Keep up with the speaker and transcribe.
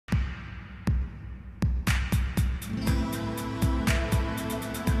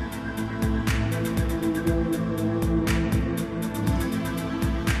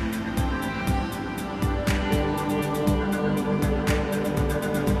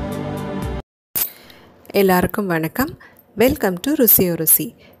எல்லாருக்கும் வணக்கம். Welcome to ருசியோ ருசி.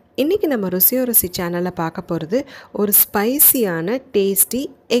 இன்றைக்கி நம்ம ருசியோ ருசி சேனலில் பார்க்க போகிறது ஒரு ஸ்பைசியான டேஸ்டி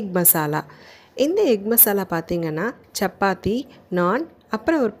எக் மசாலா. இந்த எக் மசாலா பார்த்திங்கன்னா சப்பாத்தி, நான்,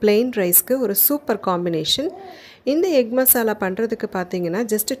 அப்புறம் ஒரு பிளெயின் ரைஸ்க்கு ஒரு சூப்பர் காம்பினேஷன். இந்த எக் மசாலா பண்ணுறதுக்கு பார்த்திங்கன்னா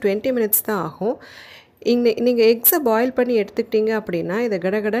ஜஸ்ட்டு 20 மினிட்ஸ் தான் ஆகும். நீங்கள் எக்ஸை பாயில் பண்ணி எடுத்துக்கிட்டீங்க அப்படின்னா இதை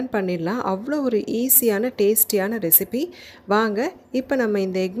கடகடன் பண்ணிடலாம். அவ்வளோ ஒரு ஈஸியான டேஸ்டியான ரெசிபி. வாங்க இப்போ நம்ம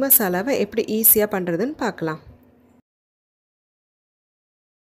இந்த எக் மசாலாவை எப்படி ஈஸியாக பண்ணுறதுன்னு பார்க்கலாம்.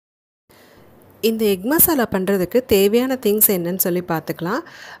 இந்த எக் மசாலா பண்ணுறதுக்கு தேவையான திங்ஸ் என்னன்னு சொல்லி பார்த்துக்கலாம்.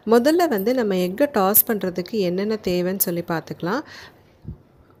 முதல்ல நம்ம எக்கை டாஸ் பண்ணுறதுக்கு என்னென்ன தேவைன்னு சொல்லி பார்த்துக்கலாம்.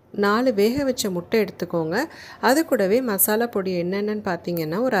 4 வேக வச்ச முட்டை எடுத்துக்கோங்க. அது கூடவே மசாலா பொடி என்னென்னு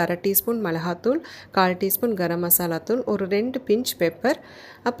பார்த்தீங்கன்னா ஒரு 1/2 டீஸ்பூன் மிளகாத்தூள், 1/4 டீஸ்பூன் கரம் மசாலா தூள், ஒரு 2 பிஞ்ச் பெப்பர்,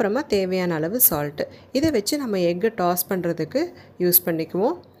 அப்புறமா தேவையான அளவு சால்ட்டு. இதை வச்சு நம்ம எக்கை டாஸ் பண்ணுறதுக்கு யூஸ்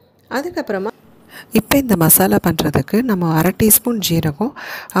பண்ணிக்குவோம். அதுக்கப்புறமா இப்போ இந்த மசாலா பண்ணுறதுக்கு நம்ம 1/2 டீஸ்பூன் ஜீரகம்,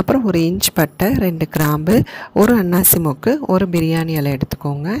 அப்புறம் 1 இன்ச் பட்டை, 2 கிராம்பு, ஒரு அன்னாசி மொக்கு, ஒரு பிரியாணி இலை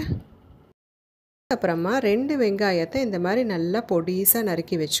எடுத்துக்கோங்க. அப்புறமா 2 வெங்காயத்தை இந்த மாதிரி நல்லா பொடிசாக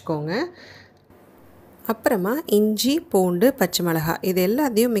நறுக்கி வச்சுக்கோங்க. அப்புறமா இஞ்சி, பூண்டு, பச்சை மிளகாய் இது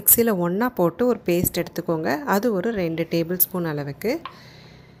எல்லாத்தையும் மிக்சியில் ஒன்றா போட்டு ஒரு பேஸ்ட் எடுத்துக்கோங்க. அது ஒரு 2 டேபிள் ஸ்பூன் அளவுக்கு.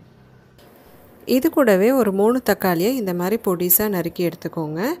 இது கூடவே ஒரு 3 தக்காளியை இந்த மாதிரி பொடிசாக நறுக்கி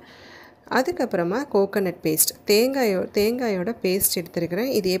எடுத்துக்கோங்க. அதுக்கப்புறமா கோகோனட் பேஸ்ட், தேங்காயோட பேஸ்ட்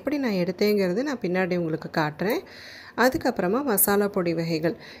எடுத்துருக்கிறேன். இது எப்படி நான் எடுத்தேங்கிறது நான் பின்னாடி உங்களுக்கு காட்டுறேன். அதுக்கப்புறமா மசாலா பொடி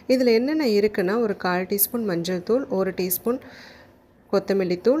வகைகள் இதில் என்னென்ன இருக்குன்னா ஒரு 1/4 டீஸ்பூன் மஞ்சள் தூள், 1 டீஸ்பூன்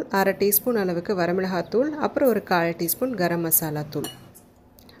கொத்தமல்லி தூள், 1/2 டீஸ்பூன் அளவுக்கு வரமிளகாத்தூள், அப்புறம் ஒரு 1/4 டீஸ்பூன் கரம் மசாலா தூள்,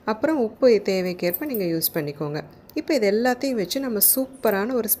 அப்புறம் உப்பு தேவைக்கேற்ப நீங்கள் யூஸ் பண்ணிக்கோங்க. இப்போ இது எல்லாத்தையும் வச்சு நம்ம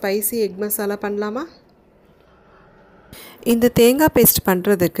சூப்பரான ஒரு ஸ்பைசி எக் மசாலா பண்ணலாமா? இந்த தேங்காய் பேஸ்ட்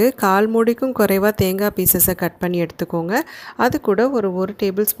பண்ணுறதுக்கு 1/4 மூடிக்கும் குறைவாக தேங்காய் பீசஸை கட் பண்ணி எடுத்துக்கோங்க. அது கூட ஒரு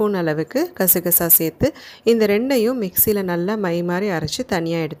டேபிள் ஸ்பூன் அளவுக்கு கசகசா சேர்த்து இந்த ரெண்டையும் மிக்சியில் நல்லா மை மாதிரி அரைச்சி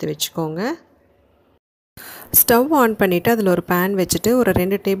தனியாக எடுத்து வச்சுக்கோங்க. ஸ்டவ் ஆன் பண்ணிவிட்டு அதில் ஒரு பேன் வச்சுட்டு ஒரு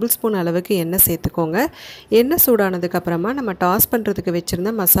 2 டேபிள் ஸ்பூன் அளவுக்கு எண்ணெய் சேர்த்துக்கோங்க. எண்ணெய் சூடானதுக்கப்புறமா நம்ம டாஸ் பண்ணுறதுக்கு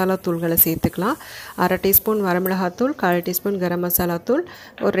வச்சுருந்த மசாலா தூள்களை சேர்த்துக்கலாம். 1/2 டீஸ்பூன் வரமிளகாத்தூள், 1/4 டீஸ்பூன் கரம் மசாலா தூள்,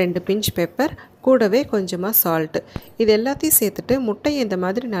 ஒரு 2 பிஞ்ச் பெப்பர், கூடவே கொஞ்சமாக சால்ட்டு. இது எல்லாத்தையும் சேர்த்துட்டு முட்டையை இந்த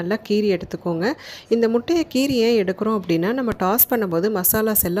மாதிரி நல்லா கீறி எடுத்துக்கோங்க. இந்த முட்டையை கீறி ஏன் எடுக்கிறோம் அப்படின்னா நம்ம டாஸ் பண்ணும்போது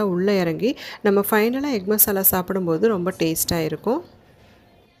மசாலாஸ் எல்லாம் உள்ளே இறங்கி நம்ம ஃபைனலாக எக் மசாலா சாப்பிடும்போது ரொம்ப டேஸ்ட்டாக இருக்கும்.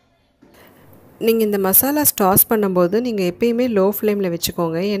 நீங்கள் இந்த மசாலாஸ் டாஸ் பண்ணும்போது நீங்கள் எப்பயுமே லோ ஃப்ளேமில்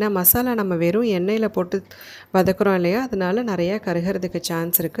வச்சுக்கோங்க. ஏன்னா மசாலா நம்ம வெறும் எண்ணெயில் போட்டு வதக்குறோம் இல்லையா, அதனால நிறையா கருகிறதுக்கு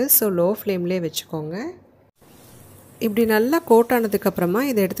சான்ஸ் இருக்குது. ஸோ லோ ஃப்ளேம்லேயே வச்சுக்கோங்க. இப்படி நல்லா கோட் ஆனதுக்கப்புறமா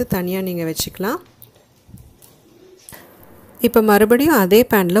இதை எடுத்து தனியாக நீங்கள் வச்சுக்கலாம். இப்போ மறுபடியும் அதே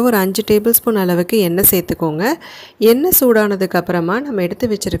பேனில் ஒரு 5 டேபிள் ஸ்பூன் அளவுக்கு எண்ணெய் சேர்த்துக்கோங்க. எண்ணெய் சூடானதுக்கப்புறமா நம்ம எடுத்து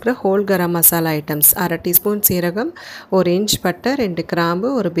வச்சுருக்கிற whole garam masala items 1/2 teaspoon சீரகம், 1 இன்ச் பட்டை, 2 கிராம்பு,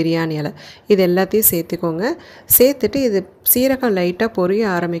 ஒரு பிரியாணி இலை இது எல்லாத்தையும் சேர்த்துக்கோங்க. சேர்த்துட்டு இது சீரகம் லைட்டாக பொரிய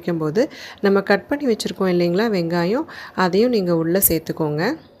ஆரம்பிக்கும் போது நம்ம கட் பண்ணி வச்சுருக்கோம் இல்லைங்களா வெங்காயம், அதையும் நீங்கள் உள்ளே சேர்த்துக்கோங்க.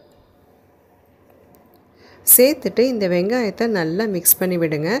 சேர்த்துட்டு இந்த வெங்காயத்தை நல்லா மிக்ஸ் பண்ணி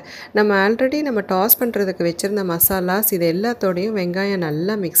விடுங்க. நம்ம ஆல்ரெடி டாஸ் பண்ணுறதுக்கு வச்சுருந்த மசாலாஸ் இது எல்லாத்தோடையும் வெங்காயம்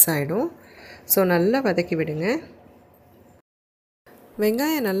நல்லா மிக்ஸ் ஆகிடும். ஸோ நல்லா வதக்கி விடுங்க.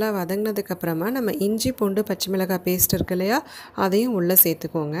 வெங்காயம் நல்லா வதங்கினதுக்கப்புறமா நம்ம இஞ்சி, பூண்டு, பச்சை மிளகாய் பேஸ்ட் இருக்கு இல்லையா, அதையும் உள்ளே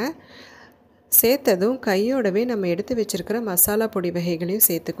சேர்த்துக்கோங்க. சேர்த்ததும் கையோடவே நம்ம எடுத்து வச்சுருக்கிற மசாலா பொடி வகைகளையும்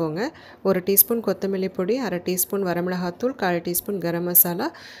சேர்த்துக்கோங்க. 1 டீஸ்பூன் கொத்தமல்லி பொடி, 1/2 teaspoon வரமிளகாத்தூள், 1/4 teaspoon garam masala,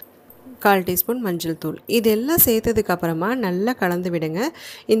 1/4 teaspoon மஞ்சள் தூள் இதெல்லாம் சேர்த்ததுக்கப்புறமா நல்லா கலந்து விடுங்க.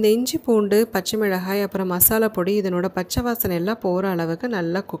 இந்த இஞ்சி, பூண்டு, பச்சை மிளகாய், அப்புறம் மசாலா பொடி இதனோட பச்சை வாசனை எல்லாம் போகிற அளவுக்கு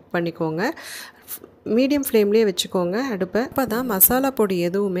நல்லா குக் பண்ணிக்கோங்க. மீடியம் ஃப்ளேம்லேயே வச்சுக்கோங்க அடுப்பை. அப்போ தான் மசாலா பொடி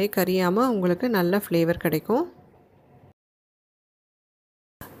எதுவுமே கரியாமல் உங்களுக்கு நல்ல ஃப்ளேவர் கிடைக்கும்.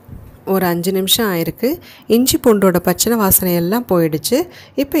 ஒரு 5 நிமிஷம் ஆயிருக்கு. இஞ்சி பூண்டோட பச்சை வாசனை எல்லாம் போயிடுச்சு.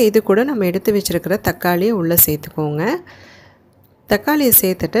 இப்போ இது கூட நம்ம எடுத்து வச்சுருக்கிற தக்காளியை உள்ளே சேர்த்துக்கோங்க. தக்காளியை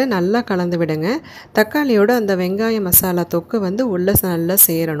சேர்த்துட்டு நல்லா கலந்து விடுங்க. தக்காளியோட அந்த வெங்காய மசாலா தொக்கு உள்ளே நல்லா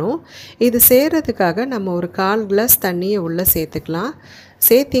சேரணும். இது சேர்கிறதுக்காக நம்ம ஒரு 1/4 கிளாஸ் தண்ணியை உள்ளே சேர்த்துக்கலாம்.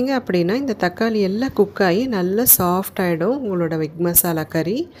 சேர்த்திங்க அப்படின்னா இந்த தக்காளி எல்லாம் குக் ஆகி நல்லா சாஃப்ட் ஆகிடும் உங்களோட எக் மசாலா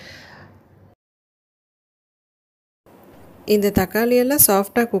கறி. இந்த தக்காளியெல்லாம்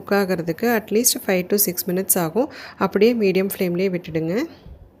சாஃப்டாக குக் ஆகிறதுக்கு அட்லீஸ்ட் 5 to 6 மினிட்ஸ் ஆகும். அப்படியே மீடியம் ஃப்ளேம்லேயே விட்டுடுங்க.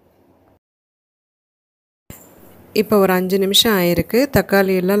 இப்போ ஒரு 5 நிமிஷம் ஆயிருக்கு.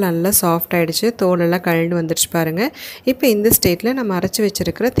 தக்காளி எல்லாம் நல்லா சாஃப்ட் ஆகிடுச்சு, தோலெல்லாம் கழண்டு வந்துடுச்சு பாருங்கள். இப்போ இந்த ஸ்டேட்டில் நம்ம அரைச்சி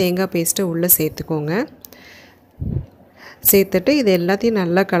வச்சுருக்கிற தேங்காய் பேஸ்ட்டை உள்ளே சேர்த்துக்கோங்க. சேர்த்துட்டு இது எல்லாத்தையும்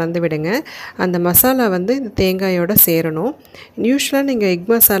நல்லா கலந்து விடுங்க. அந்த மசாலா வந்து இந்த தேங்காயோட சேரணும். யூஸ்வலாக நீங்கள் எக்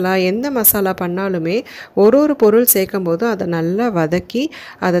மசாலா எந்த மசாலா பண்ணாலுமே ஒரு பொருள் சேர்க்கும் போதும் அதை நல்லா வதக்கி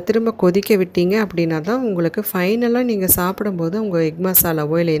அதை திரும்ப கொதிக்க விட்டீங்க அப்படின்னா தான் உங்களுக்கு ஃபைனலாக நீங்கள் சாப்பிடும்போது உங்கள் எக்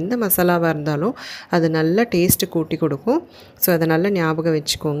மசாலாவோ இல்லை எந்த மசாலாவாக இருந்தாலும் அது நல்லா டேஸ்ட்டு கூட்டி கொடுக்கும். ஸோ அதை நல்லா ஞாபகம்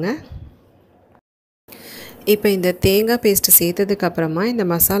வச்சுக்கோங்க. இப்போ இந்த தேங்காய் பேஸ்ட்டு சேர்த்ததுக்கப்புறமா இந்த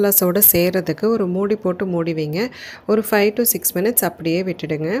மசாலாஸோடு சேர்கிறதுக்கு ஒரு மூடி போட்டு மூடி வைங்க. ஒரு 5 to 6 minutes அப்படியே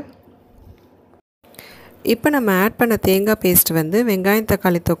விட்டுடுங்க. இப்போ நம்ம ஆட் பண்ண தேங்காய் பேஸ்ட் வந்து வெங்காயம்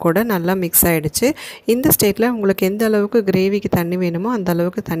தக்காளி தொக்கோட நல்லா மிக்ஸ் ஆகிடுச்சு. இந்த ஸ்டேட்டில் உங்களுக்கு எந்த அளவுக்கு கிரேவிக்கு தண்ணி வேணுமோ அந்த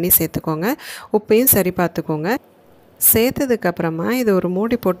அளவுக்கு தண்ணி சேர்த்துக்கோங்க. உப்பையும் சரி பார்த்துக்கோங்க. சேர்த்ததுக்கப்புறமா இதை ஒரு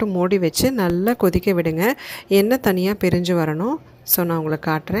மூடி போட்டு மூடி வச்சு நல்லா கொதிக்க விடுங்க. எண்ணெய் தனியாக பிரிஞ்சு வரணும். ஸோ நான் உங்களுக்கு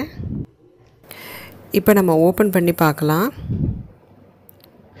காட்டுறேன். இப்போ நம்ம ஓப்பன் பண்ணி பார்க்கலாம்.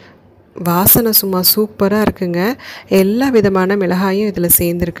 வாசனை சும்மா சூப்பராக இருக்குங்க. எல்லா விதமான மிளகாயும் இதில்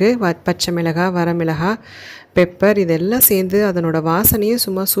சேர்ந்துருக்கு. பச்சை மிளகாய், வரமிளகாய், பெப்பர் இதெல்லாம் சேர்ந்து அதனோட வாசனையும்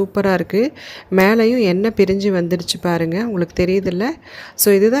சும்மா சூப்பராக இருக்குது. மேலேயும் எண்ணெய் பிரிஞ்சு வந்துடுச்சு பாருங்கள், உங்களுக்கு தெரியுதில்ல? ஸோ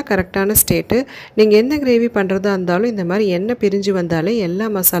இதுதான் கரெக்டான ஸ்டேட்டு. நீங்கள் என்ன கிரேவி பண்ணுறதா இருந்தாலும் இந்த மாதிரி எண்ணெய் பிரிஞ்சு வந்தாலே எல்லா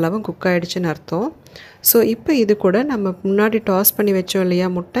மசாலாவும் குக் ஆகிடுச்சுன்னு அர்த்தம். ஸோ இப்போ இது கூட நம்ம முன்னாடி டாஸ் பண்ணி வச்சோம் இல்லையா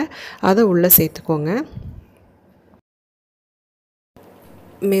முட்டை, அதை உள்ளே சேர்த்துக்கோங்க.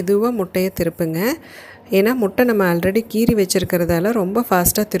 மெதுவாக முட்டையை திருப்புங்க. ஏன்னா முட்டை நம்ம ஆல்ரெடி கீறி வச்சுருக்கிறதால ரொம்ப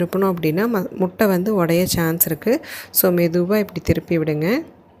ஃபாஸ்ட்டாக திருப்பணும் அப்படின்னா முட்டை வந்து உடைய சான்ஸ் இருக்குது. ஸோ மெதுவாக இப்படி திருப்பி விடுங்க.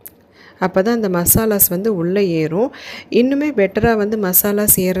 அப்போ தான் அந்த மசாலாஸ் வந்து உள்ளே ஏறும். இன்னுமே பெட்டராக வந்து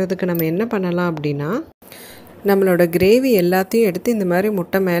மசாலாஸ் ஏறுறதுக்கு நம்ம என்ன பண்ணலாம் அப்படின்னா, நம்மளோட கிரேவி எல்லாத்தையும் எடுத்து இந்த மாதிரி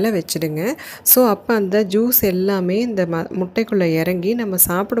முட்டை மேலே வச்சுடுங்க. ஸோ அப்போ அந்த ஜூஸ் எல்லாமே இந்த முட்டைக்குள்ளே இறங்கி நம்ம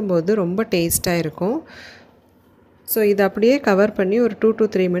சாப்பிடும்போது ரொம்ப டேஸ்ட்டாக இருக்கும். ஸோ இதை அப்படியே கவர் பண்ணி ஒரு 2 to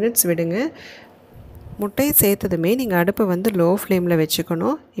 3 minutes விடுங்க. முட்டையை சேர்த்ததுமே நீங்கள் அடுப்பை வந்து லோ ஃப்ளேமில்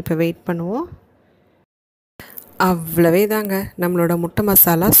வச்சுக்கணும். இப்போ வெயிட் பண்ணுவோம். அவ்வளவே தாங்க, நம்மளோட முட்டை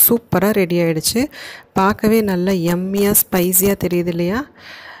மசாலா சூப்பராக ரெடி ஆகிடுச்சு. பார்க்கவே நல்லா யம்மியாக ஸ்பைஸியாக தெரியுது இல்லையா?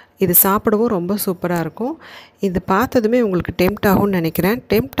 இது சாப்பிடவும் ரொம்ப சூப்பராக இருக்கும். இது பார்த்ததுமே உங்களுக்கு டெம்ப்ட் ஆகும்னு நினைக்கிறேன்.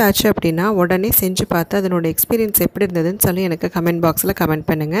 டெம்ப்ட் ஆச்சு அப்படின்னா உடனே செஞ்சு பார்த்து அதனோட எக்ஸ்பீரியன்ஸ் எப்படி இருந்ததுன்னு சொல்லி எனக்கு கமெண்ட் பாக்ஸில் கமெண்ட்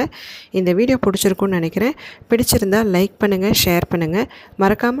பண்ணுங்கள். இந்த வீடியோ பிடிச்சிருக்குன்னு நினைக்கிறேன். பிடிச்சிருந்தால் லைக் பண்ணுங்கள், ஷேர் பண்ணுங்கள்.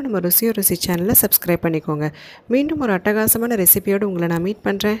 மறக்காமல் நம்ம ருசி சேனலை சப்ஸ்கிரைப் பண்ணிக்கோங்க. மீண்டும் ஒரு அட்டகாசமான ரெசிபியோடு உங்களை நான் மீட்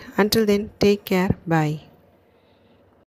பண்ணுறேன். அன்டில் தென் டேக் கேர், பாய்.